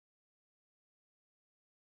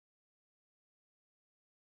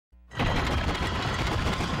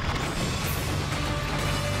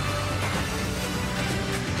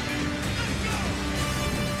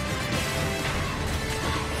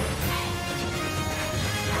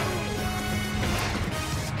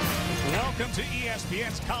Welcome to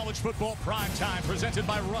ESPN's College Football Primetime, presented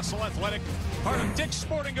by Russell Athletic, part of Dick's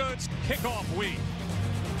Sporting Goods Kickoff Week.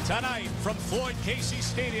 Tonight, from Floyd Casey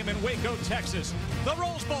Stadium in Waco, Texas, the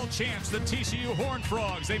Rose Bowl champs, the TCU Horned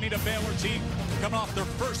Frogs. They meet a Baylor team coming off their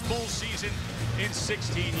first bowl season in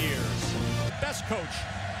 16 years. Best coach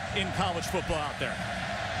in college football out there.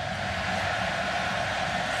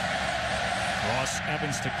 Ross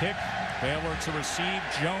Evans to kick, Baylor to receive,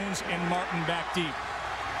 Jones and Martin back deep.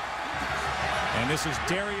 And this is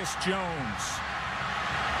Darius Jones.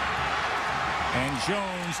 And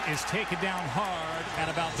Jones is taken down hard at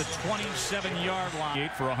about the 27-yard line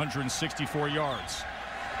for 164 yards.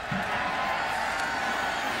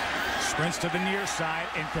 Sprints to the near side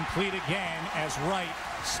and complete again as Wright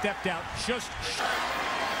stepped out just.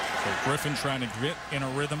 So Griffin trying to get in a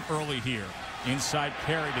rhythm early here. Inside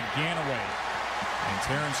carry to Ganaway. And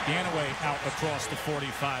Terrence Ganaway out across the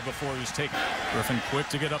 45 before he was taken. Griffin quick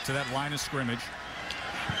to get up to that line of scrimmage.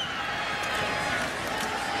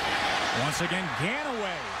 Once again,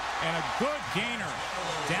 Ganaway, and a good gainer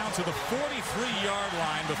down to the 43-yard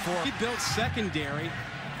line before. He built secondary.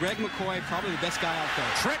 Greg McCoy, probably the best guy out there.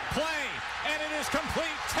 Trick play, and it is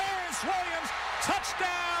complete. Terrence Williams,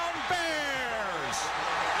 touchdown Bears.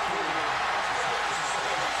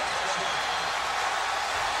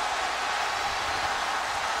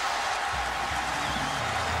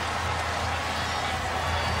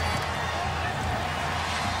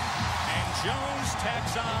 Jones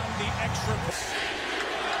tags on the extra.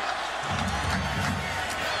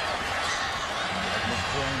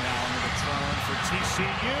 McCoy now on the return for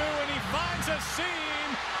TCU, and he finds a seam.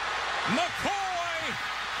 McCoy!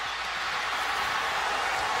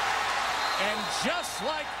 And just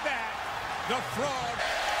like that, the Frog.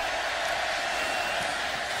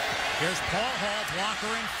 Here's Paul Hall, blocker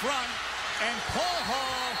in front, and Paul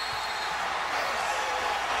Hall.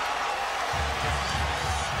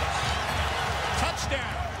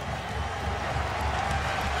 Touchdown.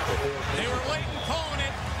 They were late in calling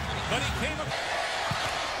it, but he came up.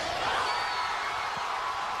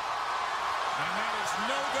 And that is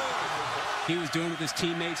no good. He was doing with his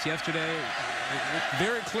teammates yesterday.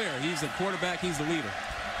 Very clear. He's the quarterback. He's the leader.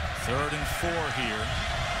 3rd and 4 here.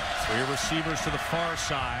 3 receivers to the far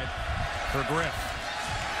side for Griff.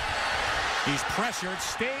 He's pressured,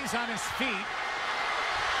 stays on his feet,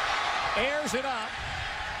 airs it up.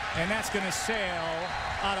 And that's going to sail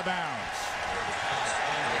out of bounds.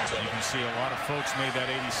 You can see a lot of folks made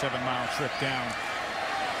that 87-mile trip down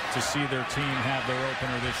to see their team have their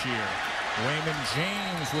opener this year. Raymond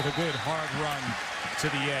James with a good hard run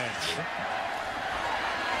to the edge.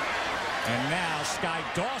 And now Sky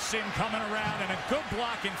Dawson coming around, and a good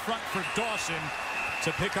block in front for Dawson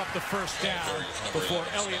to pick up the first down before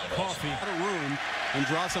Elliott Coffey. Out of room and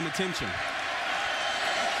draw some attention.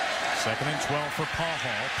 2nd and 12 for Paul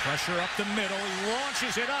Hall. Pressure up the middle. He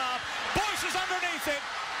launches it up. Boyce is underneath it.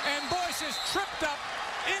 And Boyce is tripped up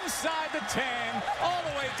inside the 10, all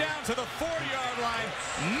the way down to the 4-yard line.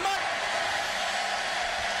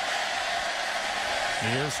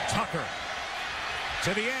 Here's Tucker.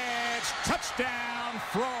 To the edge. Touchdown,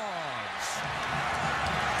 Frogs.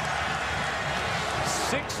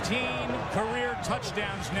 16 career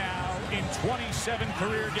touchdowns now in 27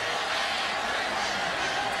 career games.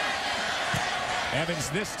 Evans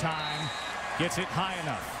this time gets it high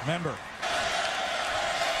enough. Remember.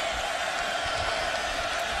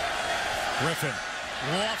 Griffin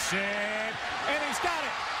lofts it, and he's got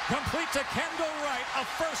it. Complete to Kendall Wright. A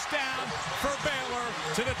first down for Baylor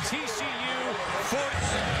to the TCU 40.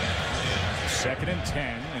 2nd and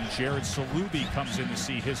 10, and Jared Salubi comes in to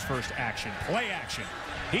see his first action. Play action.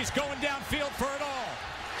 He's going downfield for it all.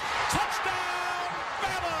 Touchdown,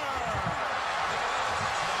 Baylor!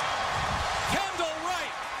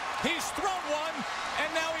 He's thrown one,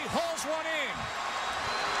 and now he hauls one in.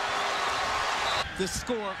 The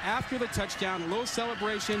score after the touchdown, a little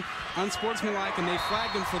celebration, unsportsmanlike, and they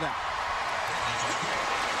flagged him for that.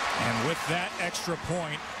 And with that extra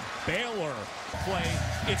point, Baylor play,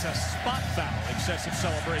 it's a spot foul, excessive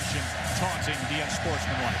celebration, taunting the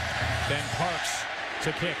unsportsmanlike. Then Parks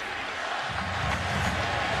to kick.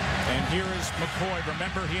 And here is McCoy.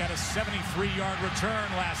 Remember, he had a 73-yard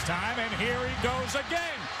return last time, and here he goes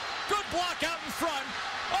again. Good block out in front.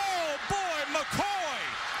 Oh, boy, McCoy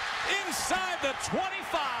inside the 25.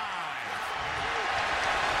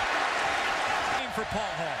 For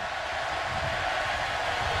Paul Hall.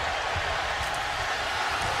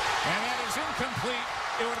 And that is incomplete.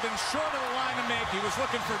 It would have been short of the line to make. He was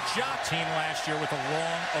looking for Jock team last year with a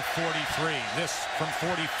long of 43. This from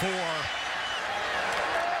 44.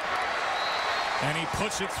 And he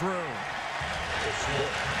puts it through.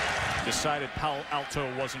 Decided Palo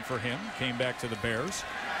Alto wasn't for him. Came back to the Bears.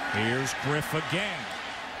 Here's Griff again.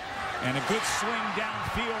 And a good swing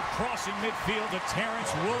downfield, crossing midfield to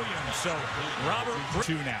Terrence Williams. So Robert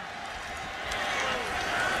two now.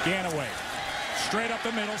 Ganaway. Straight up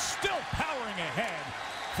the middle, still powering ahead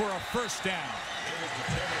for a first down.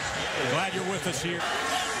 Glad you're with us here.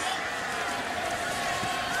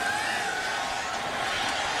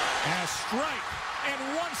 And a strike.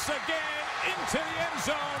 And once again, into the end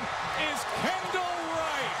zone is Kendall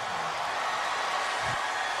Wright.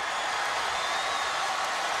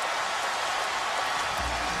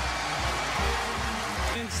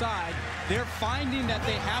 Inside, they're finding that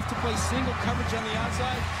they have to play single coverage on the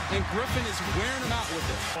outside, and Griffin is wearing them out with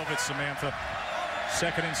it. Love it, Samantha.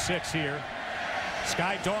 2nd and 6 here.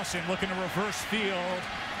 Sky Dawson looking to reverse field,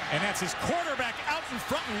 and that's his quarterback out in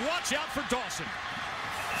front, and watch out for Dawson.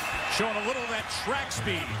 Showing a little of that track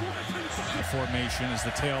speed. The formation is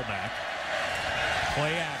the tailback.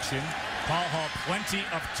 Play action. Paul Hall, plenty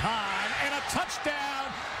of time, and a touchdown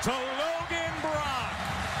to Logan Brock.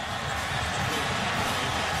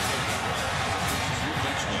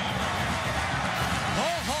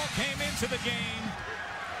 Paul Hall came into the game.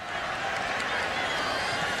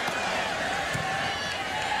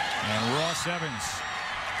 And Ross Evans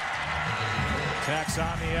tacks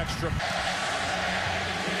on the extra.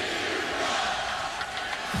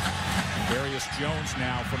 Darius Jones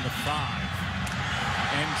now from the 5.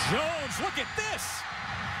 And Jones, look at this.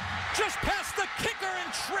 Just past the kicker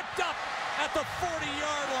and tripped up at the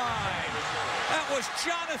 40-yard line. That was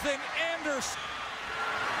Jonathan Anderson.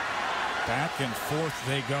 Back and forth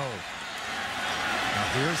they go. Now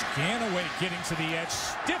here's Ganaway getting to the edge.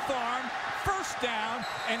 Stiff arm, first down,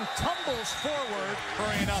 and tumbles forward,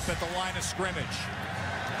 hurrying up at the line of scrimmage.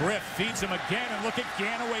 Griff feeds him again, and look at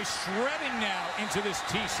Ganaway shredding now into this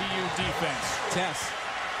TCU defense. Tess,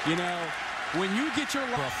 you know, when you get your...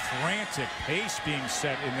 A frantic pace being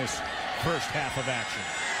set in this first half of action.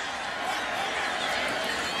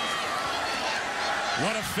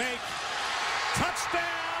 What a fake.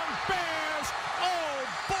 Touchdown, Bears. Oh,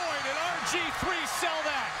 boy, did RG3 sell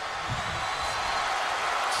that.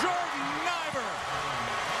 Jordan Nyber.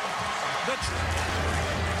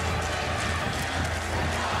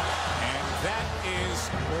 That is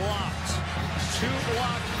blocked. 2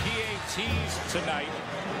 blocked PATs tonight.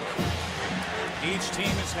 Each team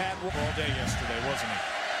has had all day yesterday, wasn't it?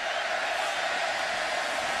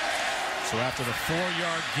 So after the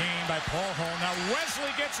 4-yard gain by Paul Hall, now Wesley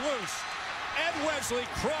gets loose. Ed Wesley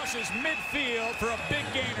crosses midfield for a big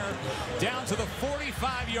gainer down to the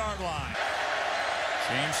 45-yard line.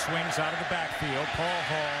 James swings out of the backfield. Paul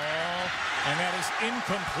Hall, and that is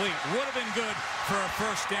incomplete. Would have been good for a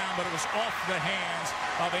first down, but it was off the hands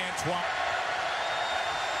of Antoine.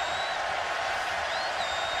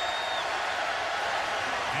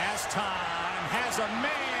 Has time, has a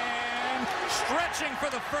man. Stretching for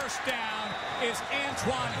the first down is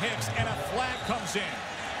Antoine Hicks, and a flag comes in.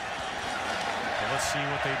 So let's see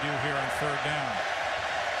what they do here on 3rd down.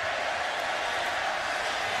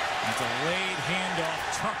 A delayed handoff,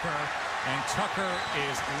 Tucker, and Tucker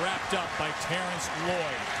is wrapped up by Terrence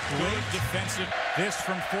Lloyd. Good defensive. This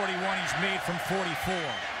from 41, he's made from 44.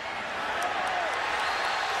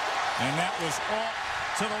 And that was off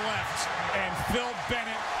to the left, and Phil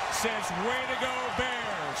Bennett says, way to go,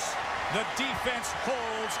 Bears. The defense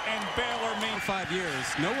holds, and Baylor made 5 years.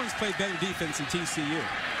 No one's played better defense than TCU.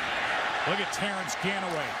 Look at Terrence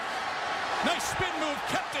Ganaway. Nice spin move,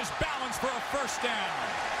 kept his balance for a first down.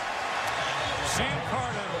 Sam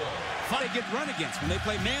Carter. They get run against. When they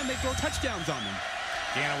play man, they throw touchdowns on them.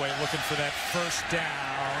 Ganaway looking for that first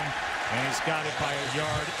down, and he's got it by 1.5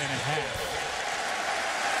 yards.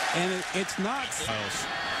 And it's not.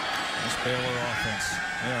 This Baylor offense,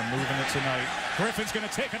 they are moving it tonight. Griffin's going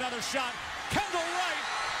to take another shot. Kendall Wright.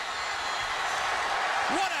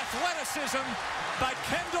 What athleticism by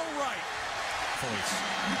Kendall Wright.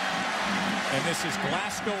 And this is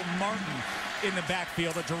Glasgow Martin in the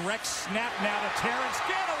backfield. A direct snap now to Terrence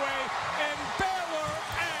Ganaway, and Baylor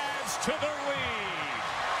adds to the lead.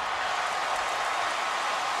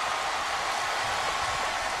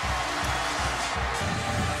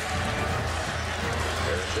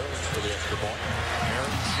 Aaron Jones for the extra point.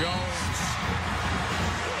 Aaron Jones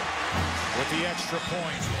with the extra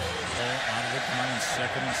point. Out of the time,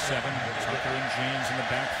 2nd and 7. Tucker and James in the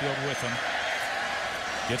backfield with him.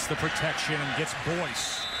 Gets the protection and gets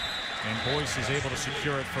Boyce. And Boyce is able to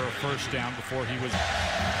secure it for a first down before he was.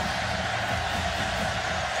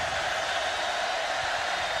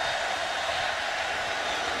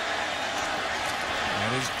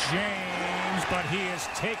 That is James, but he is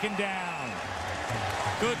taken down.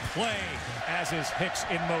 Good play, as is Hicks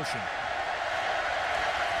in motion.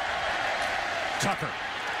 Tucker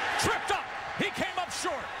tripped up. He came up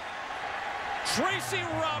short. Tracy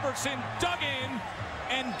Robertson dug in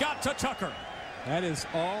and got to Tucker. That is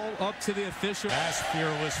all up to the official. As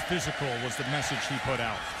fearless, physical was the message he put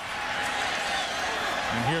out.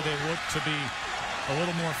 And here they look to be a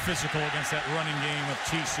little more physical against that running game of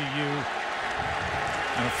TCU.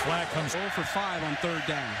 And a flag comes. 0 for 5 on 3rd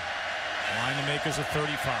down. Line to make is a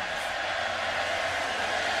 35.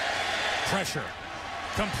 Pressure.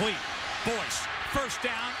 Complete. Boyce. First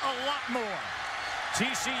down, a lot more.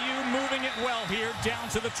 TCU moving it well here, down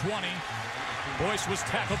to the 20. Boyce was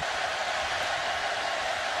tackled.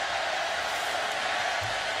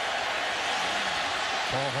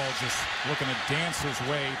 Paul Hall just looking to dance his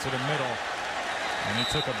way to the middle. And he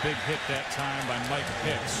took a big hit that time by Mike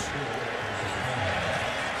Hicks.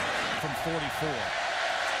 From 44.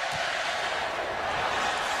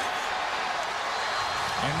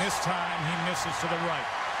 And this time he misses to the right.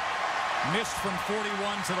 Missed from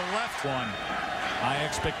 41 to the left. High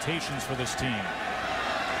expectations for this team.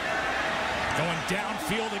 Going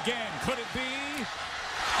downfield again. Could it be?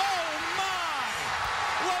 Oh my!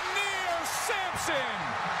 Lanier Sampson!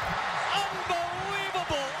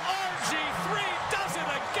 Unbelievable! RG3 does it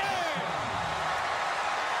again!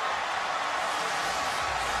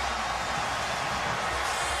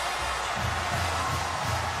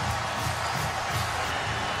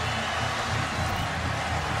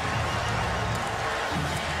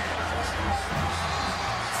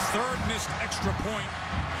 Third missed extra point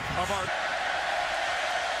of our...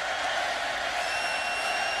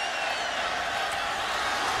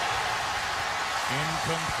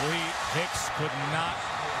 Incomplete. Hicks could not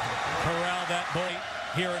corral that ball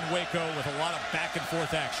here in Waco with a lot of back and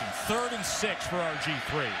forth action. 3rd and 6 for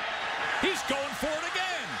RG3. He's going for it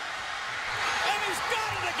again. And he's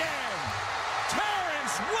got it again.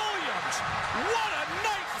 Terrence Williams. What a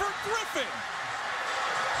night for Griffin.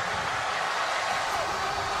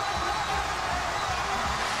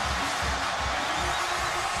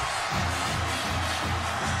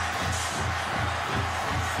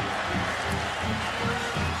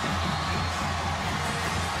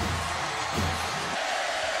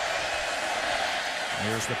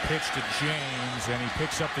 Here's the pitch to James, and he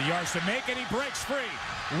picks up the yards to make, and he breaks free.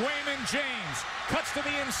 Raymond James cuts to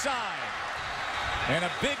the inside. And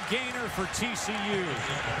a big gainer for TCU.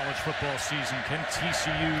 College football season, can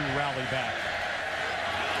TCU rally back?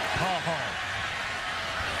 Paul Hall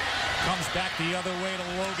comes back the other way to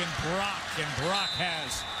Logan Brock, and Brock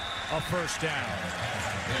has a first down.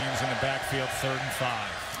 James in the backfield, 3rd and 5.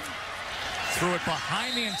 Threw it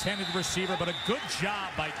behind the intended receiver, but a good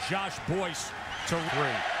job by Josh Boyce to 3.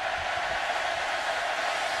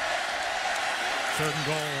 3rd and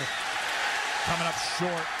goal. Coming up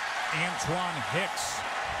short, Antoine Hicks.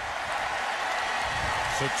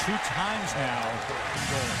 So 2 times now.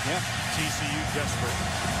 Yeah. TCU desperate.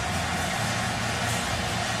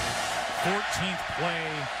 14th play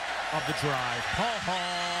of the drive. Paul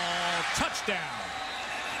Hall, touchdown.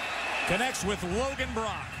 Connects with Logan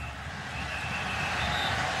Brock.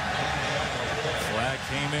 Flag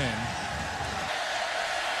came in.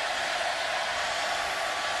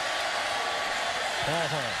 Paul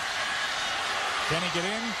Hall. Can he get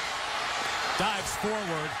in? Dives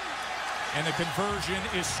forward. And the conversion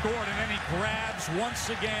is scored. And then he grabs once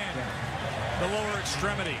again the lower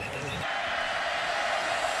extremity.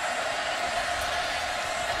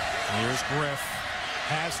 Here's Griff.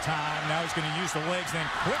 Has time. Now he's going to use the legs. Then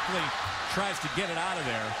quickly tries to get it out of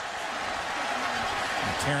there.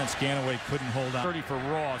 And Terrence Ganaway couldn't hold on. 30 for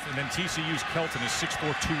Roth. And then TCU's Kelton is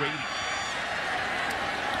 6'4", 280.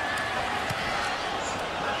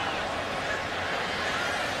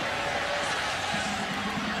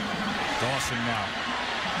 Dawson now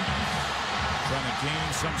trying to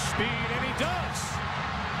gain some speed, and he does.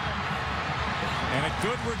 And a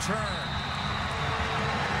good return.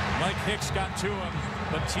 Mike Hicks got to him,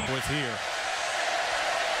 but with here.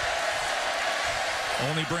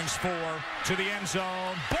 Only brings 4 to the end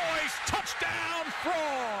zone. Boyce, touchdown,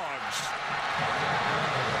 Frogs!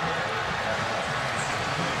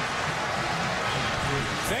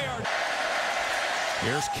 They are...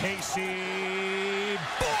 Here's Casey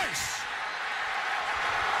Boyce!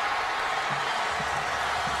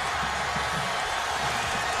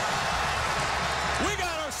 We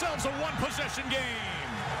got ourselves a one-possession game.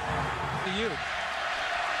 To you.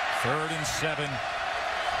 3rd and 7.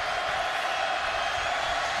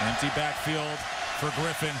 Empty backfield for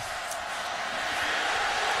Griffin.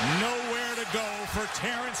 Nowhere to go for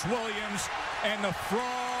Terrence Williams, and the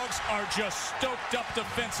Frogs are just stoked up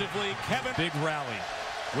defensively. Kevin, big rally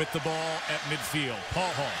with the ball at midfield.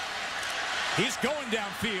 Paul Hall. He's going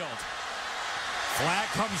downfield. Flag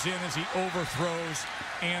comes in as he overthrows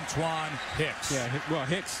Antoine Hicks. Yeah, well,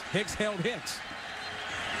 Hicks held Hicks.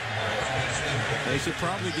 They should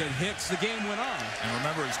probably get Hicks. The game went on. And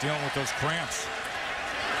remember, he's dealing with those cramps.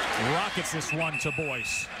 Rockets this one to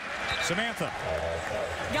Boyce. Samantha.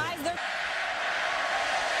 Guys, they're...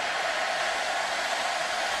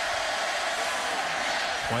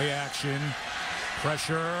 Play action.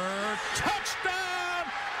 Pressure. Touchdown!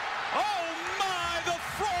 Oh my, the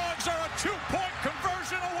Frogs are a 2-point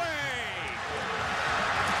conversion away.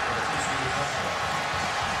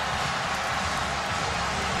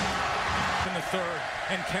 In the third,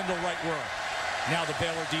 and Kendall right were. Now the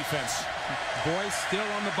Baylor defense. Boyce still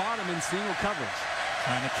on the bottom in single coverage.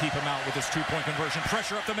 Trying to keep him out with this 2-point conversion.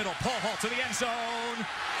 Pressure up the middle. Paul Hall to the end zone.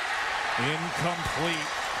 Incomplete.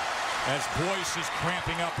 As Boyce is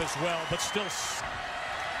cramping up as well, but still.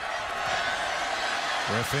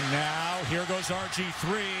 Griffin now. Here goes RG3.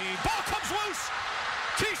 Ball comes loose.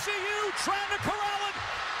 TCU trying to corral it.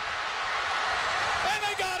 And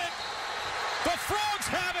they got it. The Frogs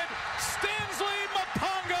have it. Stanley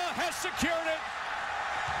Mapanga has secured it.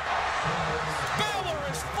 Baylor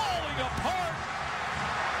is falling apart.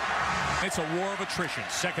 It's a war of attrition.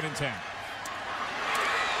 2nd and 10.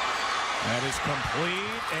 That is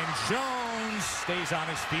complete, and Jones stays on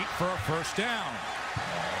his feet for a first down.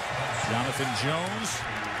 Jonathan Jones.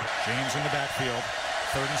 James in the backfield.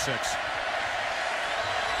 3rd and 6.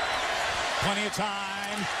 Plenty of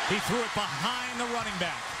time. He threw it behind the running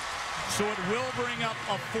back. So it will bring up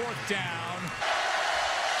a 4th down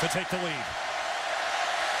to take the lead.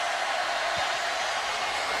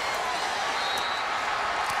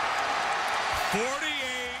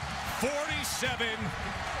 .48-47.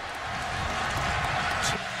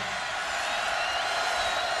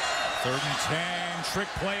 Third and 10, trick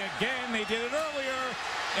play again. They did it earlier,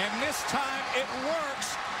 and this time it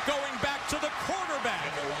works. Going back to the quarterback.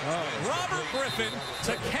 Robert Griffin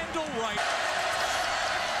to Kendall Wright.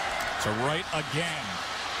 To Wright again.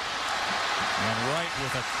 And Wright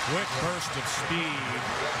with a quick burst of speed.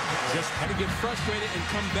 Just had to get frustrated and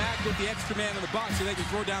come back with the extra man in the box so they can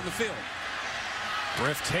throw down the field.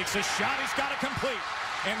 Griff takes a shot. He's got it complete.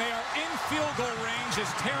 And they are in field goal range as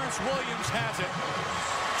Terrence Williams has it.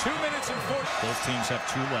 2 minutes and 4. Both teams have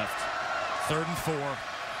 2 left. 3rd and 4.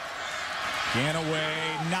 Ganaway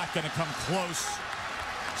not going to come close.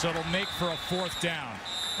 So it'll make for a 4th down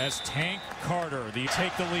as Tank Carter,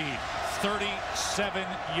 take the lead.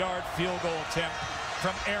 37-yard field goal attempt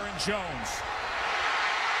from Aaron Jones.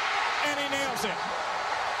 And he nails it.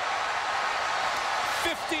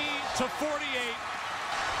 50-48.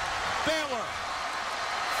 Baylor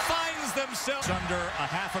finds themselves under a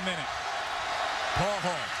half a minute. Paul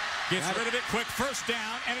Hall gets rid of it quick. First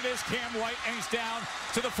down, and it is Cam White, and he's down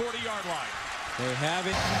to the 40-yard line. They have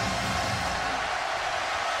it.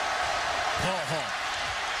 Paul Hall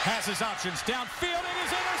has his options downfield. It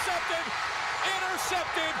is intercepted.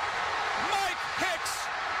 Intercepted. Mike Hicks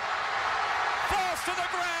falls to the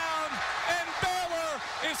ground, and Baylor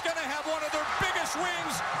is going to have one of their biggest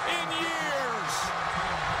wins in years.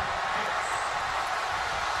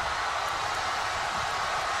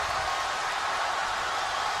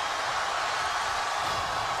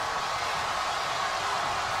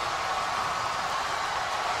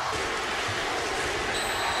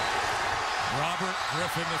 Robert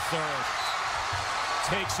Griffin III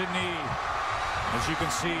takes a knee. As you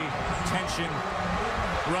can see, tension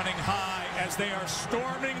running high as they are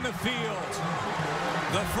storming the field.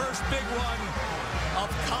 The first big one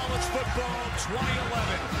of college football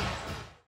 2011.